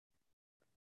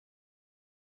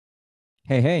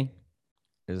Hey,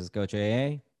 this is Coach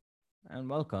AA, and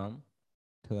welcome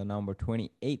to the number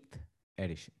 28th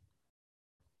edition.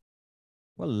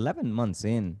 Well, 11 months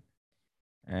in,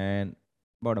 and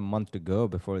about a month to go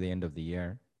before the end of the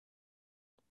year.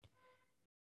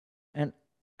 And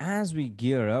as we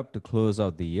gear up to close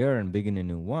out the year and begin a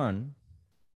new one,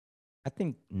 I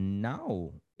think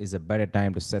now is a better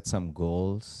time to set some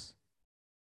goals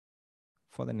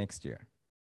for the next year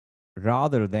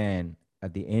rather than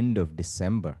at the end of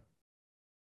December.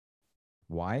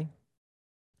 Why?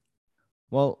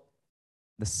 Well,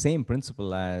 the same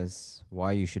principle as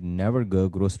why you should never go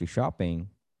grocery shopping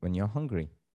when you're hungry.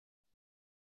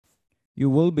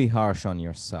 You will be harsh on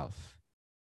yourself.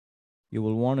 You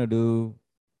will want to do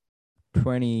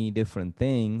 20 different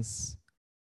things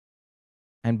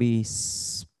and be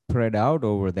spread out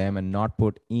over them and not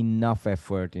put enough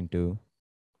effort into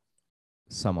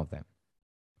some of them.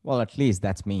 Well, at least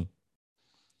that's me.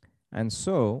 And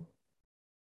so,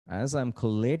 as I'm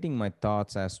collating my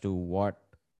thoughts as to what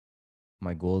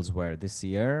my goals were this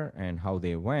year and how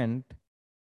they went,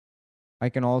 I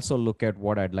can also look at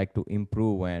what I'd like to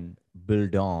improve and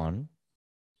build on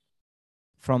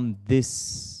from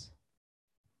this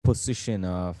position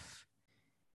of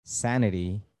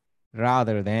sanity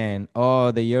rather than,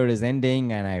 oh, the year is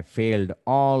ending and I failed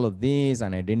all of these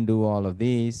and I didn't do all of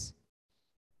these.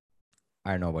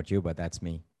 I don't know about you, but that's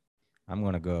me. I'm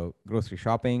going to go grocery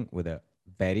shopping with a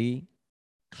very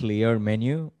clear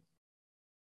menu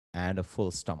and a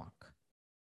full stomach.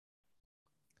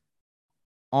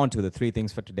 On to the three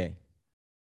things for today.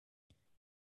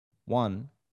 One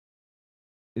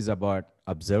is about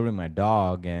observing my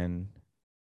dog and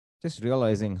just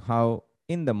realizing how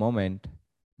in the moment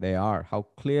they are, how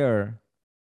clear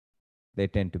they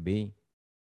tend to be.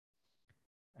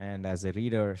 And as a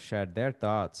reader shared their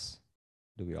thoughts,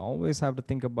 do we always have to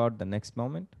think about the next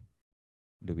moment?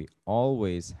 Do we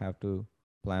always have to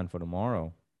plan for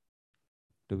tomorrow?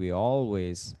 Do we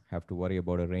always have to worry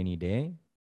about a rainy day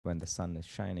when the sun is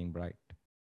shining bright?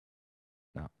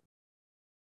 Now,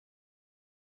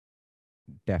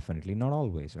 definitely not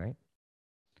always, right?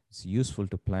 It's useful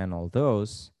to plan all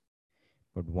those,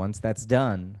 but once that's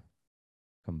done,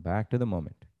 come back to the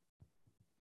moment.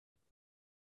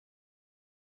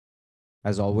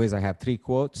 As always, I have three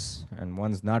quotes, and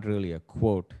one's not really a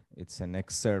quote, it's an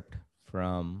excerpt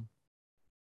from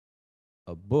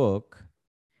a book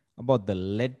about the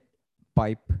lead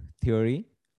pipe theory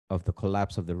of the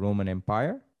collapse of the Roman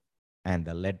Empire and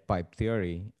the lead pipe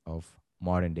theory of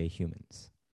modern day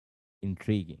humans.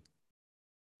 Intriguing.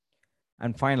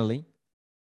 And finally,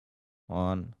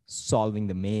 on solving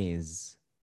the maze.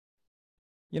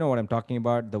 You know what I'm talking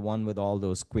about? The one with all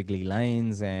those squiggly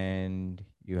lines, and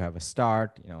you have a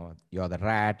start, you're the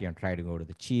rat, you're trying to go to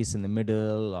the cheese in the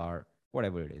middle, or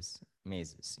whatever it is.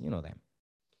 Mazes, you know them.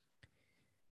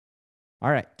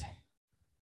 All right,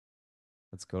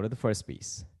 let's go to the first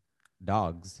piece,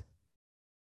 dogs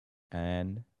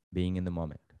and being in the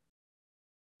moment.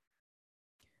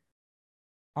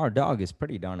 Our dog is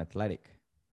pretty darn athletic.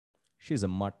 She's a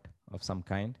mutt of some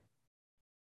kind,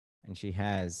 and she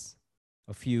has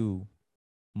a few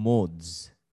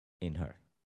modes in her.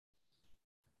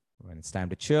 When it's time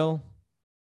to chill,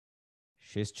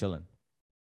 she's chilling.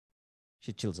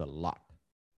 She chills a lot.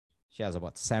 She has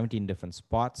about 17 different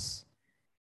spots,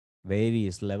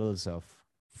 various levels of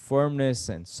firmness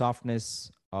and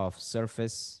softness of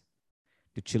surface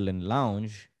to chill and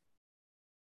lounge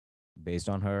based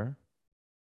on her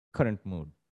current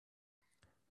mood.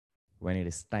 When it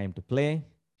is time to play,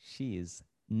 she is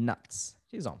nuts.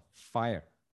 She's on fire.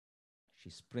 She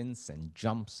sprints and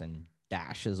jumps and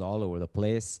dashes all over the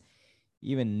place,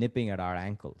 even nipping at our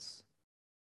ankles.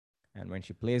 And when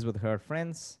she plays with her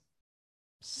friends,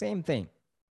 same thing.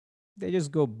 They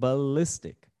just go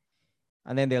ballistic.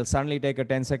 And then they'll suddenly take a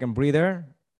 10-second breather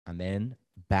and then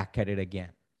back at it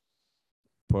again.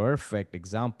 Perfect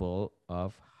example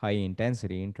of high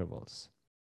intensity intervals.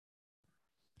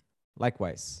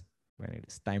 Likewise, when it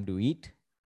is time to eat,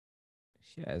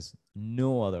 she has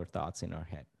no other thoughts in her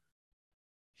head.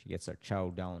 She gets her chow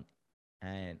down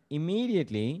and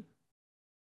immediately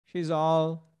she's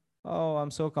all, oh,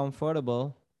 I'm so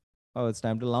comfortable. Oh, it's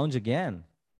time to lounge again.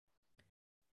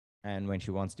 And when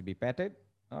she wants to be petted,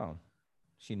 oh,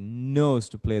 she knows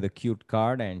to play the cute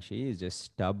card and she is just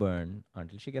stubborn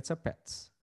until she gets her pets.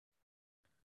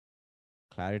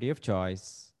 Clarity of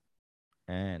choice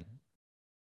and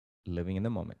living in the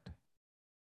moment.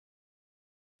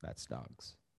 That's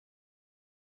dogs.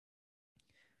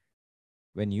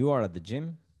 When you are at the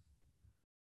gym,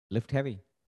 lift heavy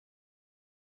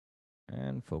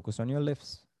and focus on your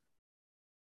lifts.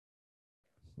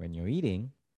 When you're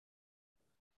eating,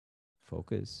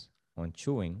 focus on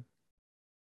chewing,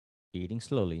 eating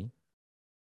slowly,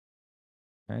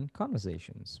 and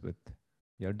conversations with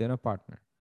your dinner partner.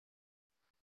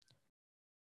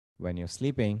 When you're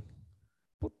sleeping,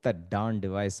 put that darn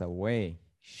device away.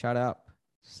 Shut up.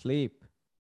 Sleep.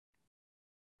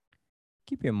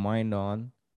 Keep your mind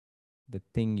on the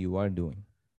thing you are doing.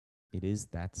 It is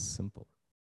that simple.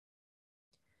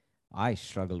 I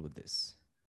struggle with this.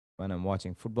 When I'm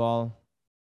watching football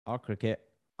or cricket,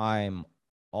 I'm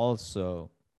also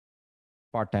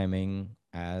part timing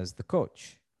as the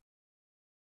coach,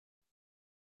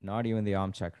 not even the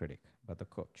armchair critic, but the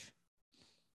coach.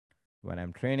 When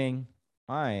I'm training,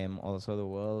 I am also the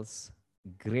world's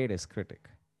greatest critic.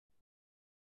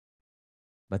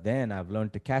 But then I've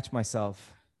learned to catch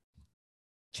myself,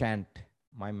 chant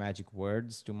my magic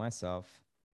words to myself,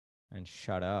 and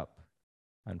shut up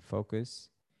and focus,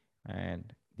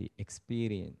 and the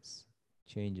experience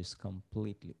changes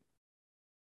completely.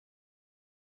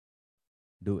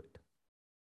 Do it.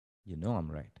 You know I'm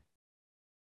right.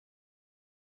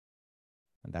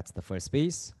 And that's the first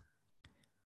piece.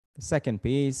 The second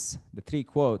piece, the three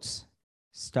quotes,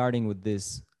 starting with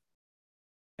this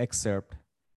excerpt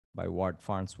by Ward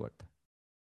Farnsworth.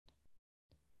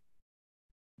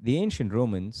 The ancient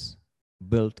Romans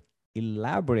built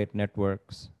elaborate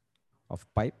networks of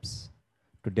pipes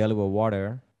to deliver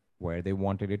water where they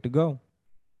wanted it to go.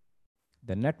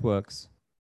 The networks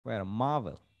were a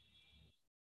marvel,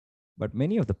 but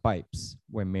many of the pipes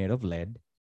were made of lead,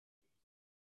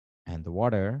 and the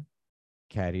water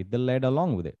carried the lead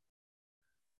along with it.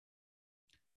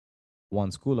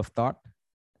 One school of thought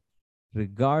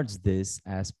regards this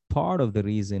as part of the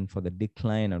reason for the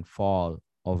decline and fall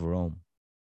of Rome.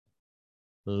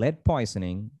 Lead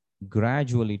poisoning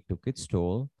gradually took its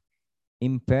toll,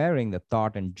 impairing the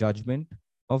thought and judgment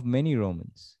of many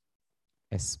Romans,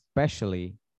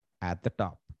 especially at the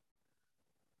top.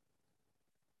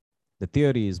 The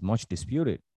theory is much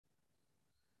disputed.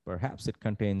 Perhaps it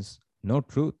contains no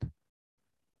truth,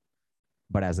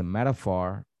 but as a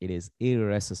metaphor, it is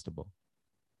irresistible.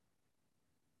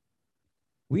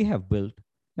 We have built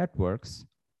networks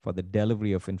for the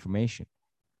delivery of information,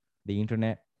 the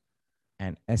internet,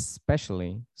 and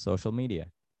especially social media.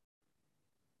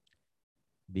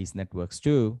 These networks,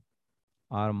 too,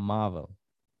 are a marvel,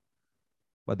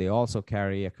 but they also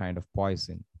carry a kind of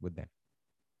poison with them.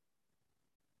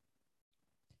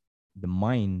 The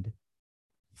mind,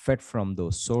 fed from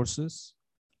those sources,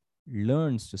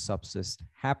 learns to subsist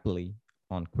happily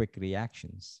on quick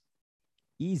reactions,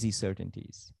 easy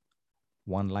certainties,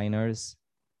 one liners,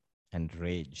 and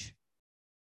rage.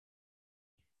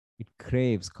 It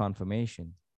craves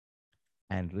confirmation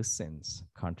and resents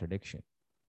contradiction.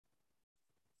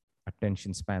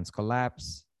 Attention spans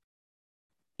collapse,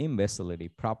 imbecility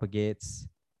propagates,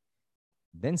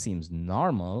 then seems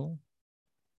normal,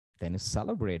 then is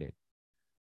celebrated.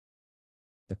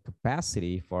 The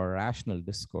capacity for rational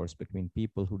discourse between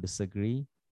people who disagree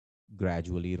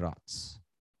gradually rots.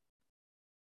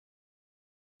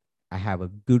 I have a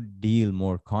good deal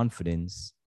more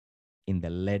confidence in the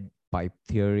lead pipe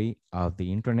theory of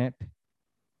the internet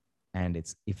and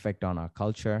its effect on our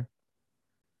culture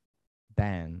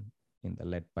than in the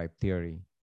lead pipe theory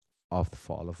of the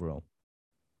fall of Rome.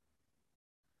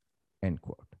 End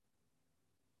quote.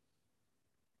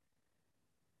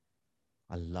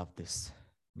 I love this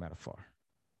metaphor.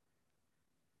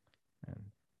 And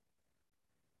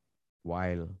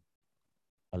while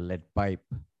a lead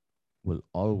pipe will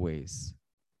always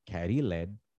carry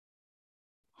lead,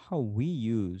 how we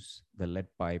use the lead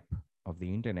pipe of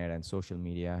the internet and social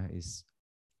media is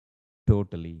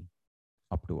totally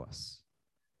up to us.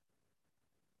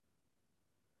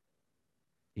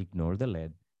 Ignore the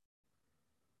lead,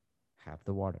 have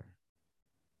the water.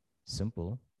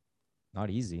 Simple, not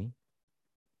easy,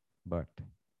 but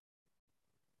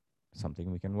something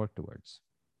we can work towards.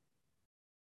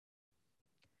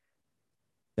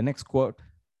 The next quote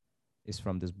is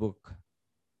from this book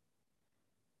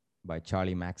by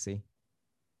Charlie Mackay.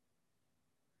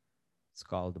 It's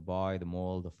called The Boy, the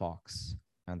Mole, the Fox,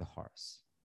 and the Horse.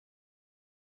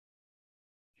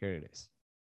 Here it is.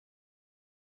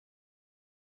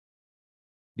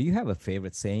 Do you have a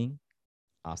favorite saying?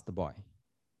 Asked the boy.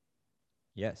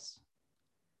 Yes,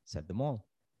 said the mole.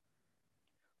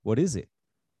 What is it?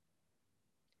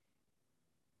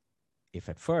 If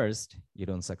at first you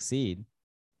don't succeed,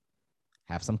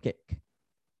 have some cake.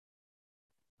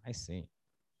 I see.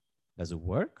 Does it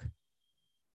work?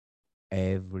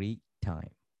 Every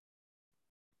time.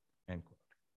 End quote.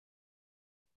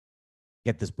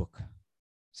 Get this book.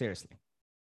 Seriously.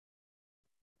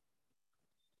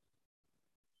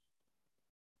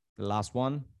 The last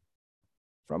one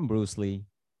from Bruce Lee: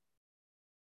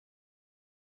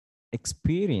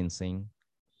 experiencing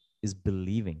is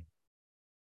believing.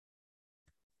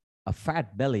 A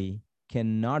fat belly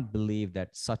cannot believe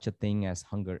that such a thing as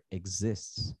hunger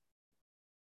exists.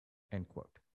 End quote.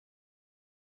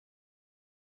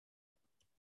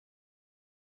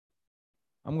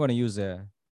 I'm going to use an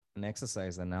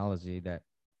exercise analogy that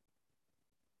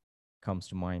comes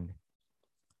to mind.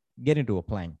 Get into a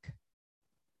plank,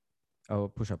 or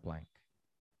push-up plank.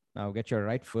 Now get your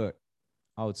right foot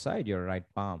outside your right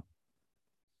palm.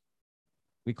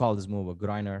 We call this move a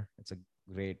groiner. It's a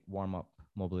great warm-up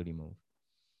mobility move.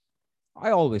 I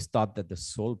always thought that the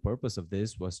sole purpose of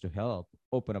this was to help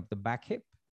open up the back hip,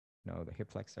 the hip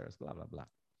flexors, blah, blah, blah.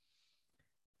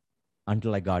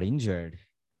 Until I got injured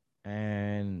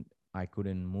and I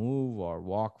couldn't move or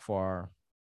walk for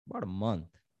about a month.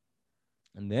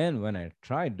 And then when I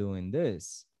tried doing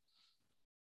this,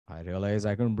 I realized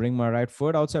I couldn't bring my right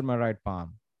foot outside my right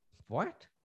palm. What?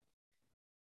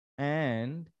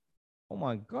 And oh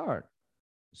my God,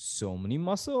 so many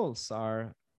muscles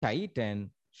are tight and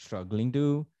struggling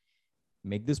to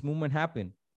make this movement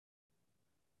happen.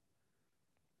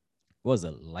 It was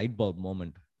a light bulb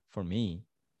moment for me,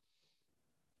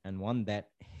 and one that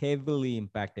heavily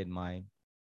impacted my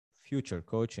future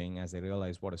coaching as I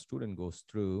realized what a student goes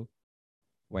through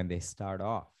when they start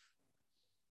off.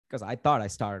 Because I thought I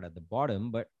started at the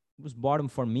bottom, but it was bottom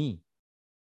for me.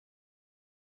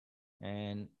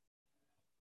 And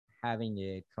having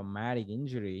a traumatic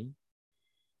injury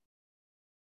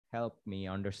helped me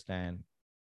understand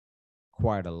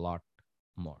quite a lot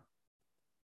more.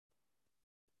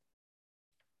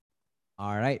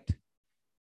 All right.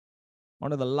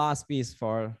 On to the last piece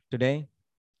for today.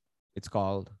 It's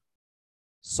called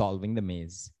solving the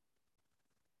maze.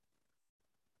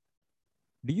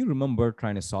 Do you remember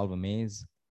trying to solve a maze?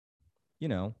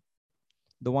 The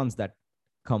ones that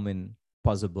come in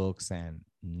puzzle books and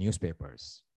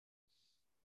newspapers.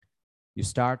 You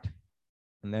start,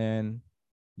 and then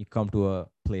you come to a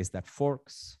place that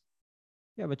forks.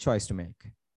 You have a choice to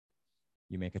make.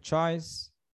 You make a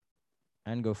choice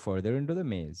and go further into the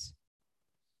maze.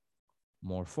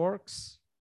 More forks,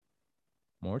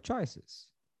 more choices.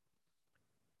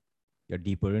 You're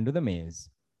deeper into the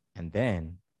maze, and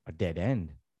then a dead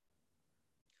end.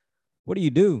 What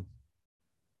do?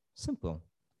 Simple.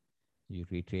 You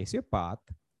retrace your path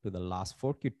to the last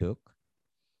fork you took,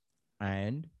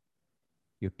 and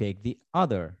you take the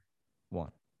other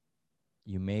one.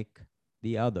 You make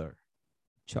the other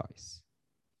choice.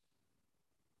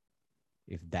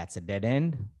 If that's a dead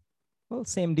end, well,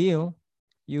 same deal.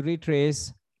 You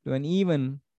retrace to an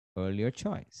even earlier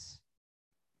choice.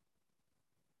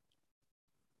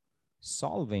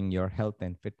 Solving your health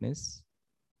and fitness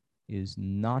is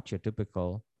not your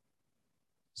typical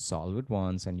solve it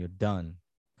once and you're done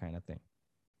kind of thing.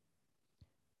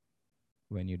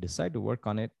 When you decide to work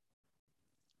on it,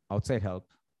 outside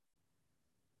help,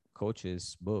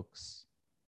 coaches, books,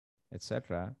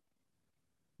 etc.,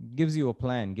 gives you a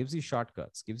plan, gives you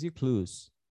shortcuts, gives you clues,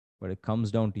 but it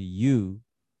comes down to you.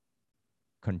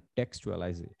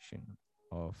 Contextualization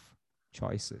of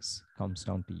choices comes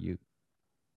down to you.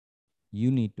 You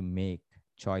need to make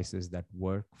choices that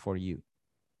work for you.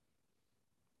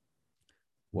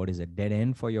 What is a dead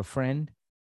end for your friend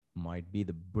might be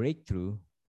the breakthrough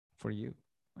for you,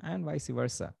 and vice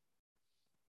versa.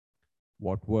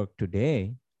 What worked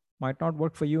today might not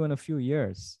work for you in a few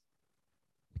years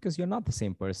because you're not the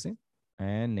same person,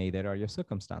 and neither are your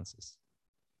circumstances.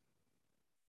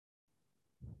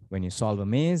 When you solve a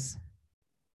maze,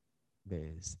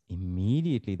 there's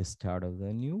immediately the start of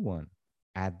the new one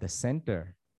at the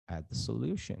center, at the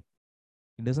solution.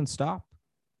 It doesn't stop.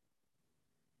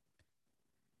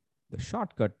 The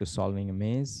shortcut to solving a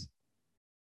maze,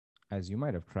 as you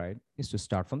might have tried, is to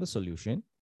start from the solution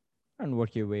and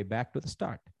work your way back to the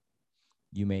start.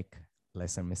 You make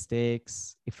lesser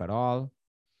mistakes, if at all,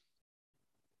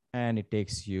 and it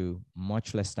takes you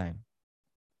much less time.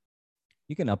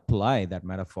 You can apply that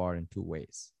metaphor in two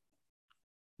ways.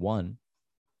 One,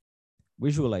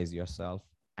 visualize yourself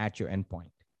at your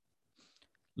endpoint,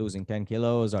 losing 10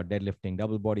 kilos or deadlifting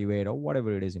double body weight or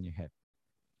whatever it is in your head.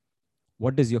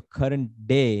 What does your current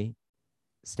day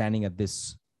standing at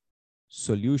this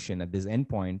solution, at this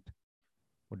endpoint,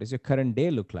 what does your current day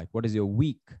look like? What does your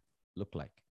week look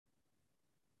like?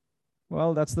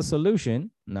 Well, that's the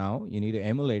solution. Now you need to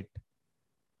emulate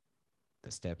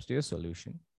the steps to your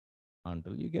solution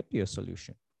until you get to your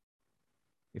solution.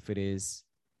 If it is,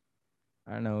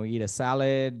 I don't know, eat a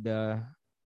salad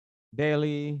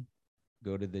daily,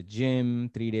 go to the gym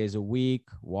 3 days a week,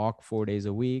 walk 4 days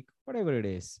a week, whatever it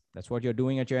is. That's what you're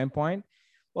doing at your endpoint.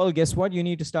 Well, guess what you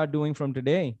need to start doing from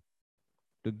today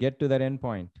to get to that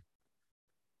endpoint?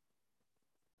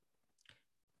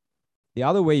 The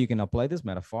other way you can apply this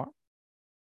metaphor,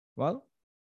 well,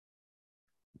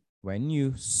 when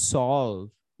you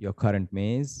solve your current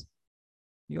maze,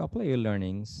 you apply your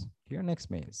learnings to your next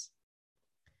maze.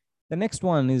 The next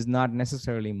one is not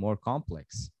necessarily more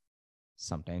complex.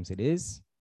 Sometimes it is,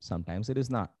 sometimes it is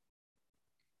not.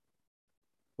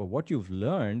 But what you've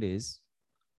learned is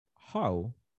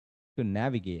how to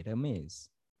navigate a maze.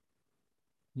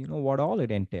 You know what all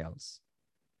it entails: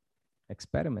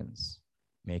 experiments,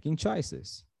 making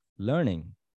choices,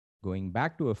 learning, going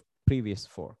back to a previous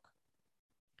fork,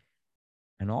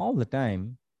 and all the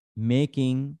time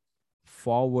making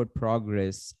forward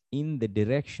progress in the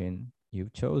direction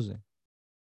you've chosen.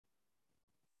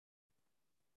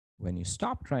 When you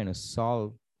stop trying to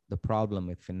solve the problem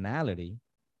with finality,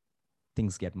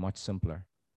 things get much simpler.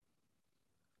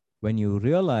 When you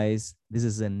realize this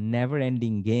is a never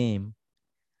ending game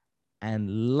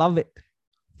and love it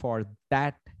for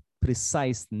that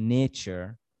precise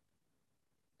nature,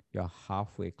 you're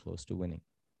halfway close to winning.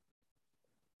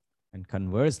 And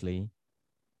conversely,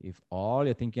 if all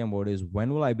you're thinking about is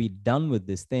when will I be done with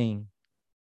this thing,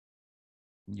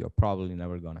 you're probably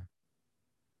never gonna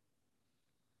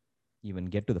even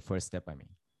get to the first step, I mean.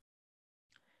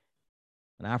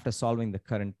 And after solving the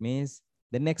current maze,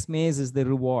 the next maze is the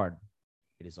reward.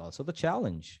 It is also the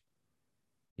challenge.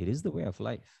 It is the way of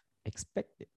life.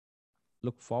 Expect it.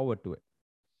 Look forward to it.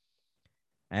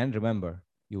 And remember,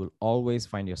 you will always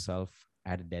find yourself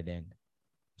at a dead end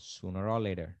sooner or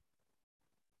later.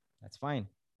 That's fine.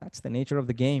 That's the nature of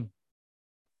the game.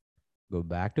 Go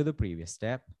back to the previous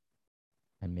step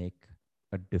and make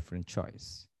a different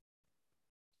choice.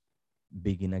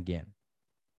 Begin again.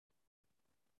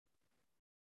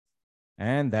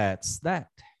 And that's that.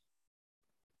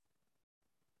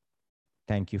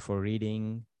 Thank you for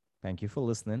reading. Thank you for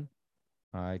listening.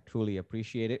 I truly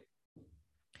appreciate it.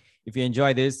 If you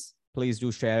enjoy this, please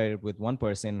do share it with one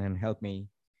person and help me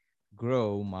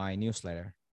grow my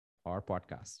newsletter or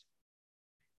podcast.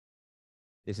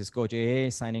 This is Coach AA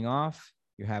signing off.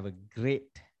 You have a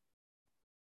great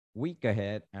week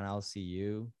ahead, and I'll see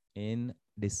you in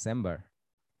December.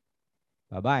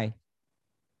 Bye-bye.